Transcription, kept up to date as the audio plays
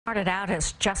Started out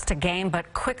as just a game,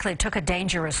 but quickly took a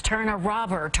dangerous turn. A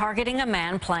robber targeting a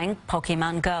man playing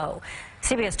Pokemon Go.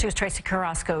 CBS 2's Tracee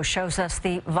Carrasco shows us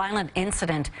the violent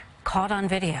incident caught on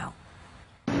video.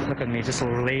 Look at me, just a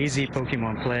lazy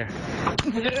Pokemon player.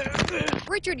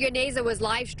 Richard Yaneza was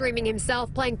live streaming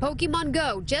himself playing Pokemon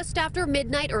Go just after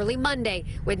midnight early Monday,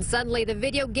 when suddenly the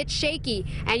video gets shaky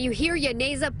and you hear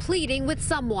Yaneza pleading with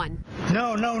someone.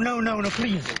 No,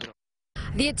 please.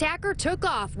 The attacker took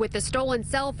off with the stolen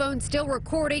cell phone still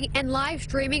recording and live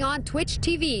streaming on Twitch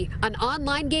TV, an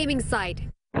online gaming site.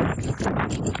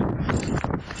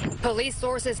 Police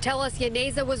sources tell us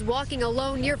Yaneza was walking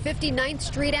alone near 59th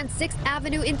Street and 6th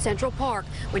Avenue in Central Park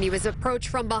when he was approached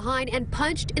from behind and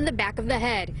punched in the back of the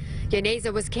head.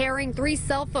 Yaneza was carrying 3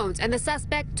 cell phones and the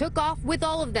suspect took off with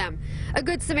all of them. A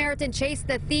Good Samaritan chased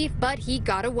the thief, but he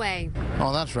got away.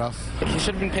 Oh, that's rough. He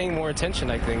should have been paying more attention,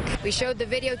 I think. We showed the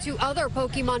video to other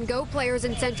Pokemon Go players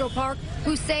in Central Park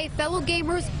who say fellow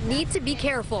gamers need to be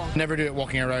careful. Never do it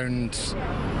walking around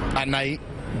at night.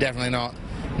 Definitely not.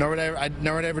 I'd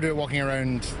never ever do it walking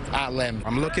around at limb.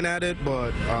 I'm looking at it,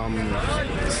 but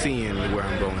seeing where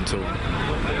I'm going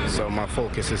to. So my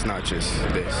focus is not just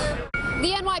this.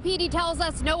 The NYPD tells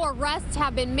us no arrests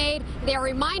have been made. They are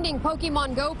reminding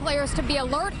Pokemon Go players to be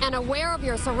alert and aware of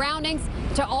your surroundings,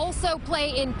 to also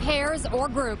play in pairs or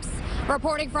groups.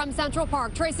 Reporting from Central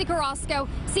Park, Tracee Carrasco,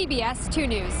 CBS 2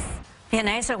 News.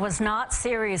 Yaneza was not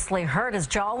seriously hurt. His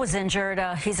jaw was injured.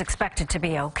 He's expected to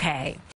be okay.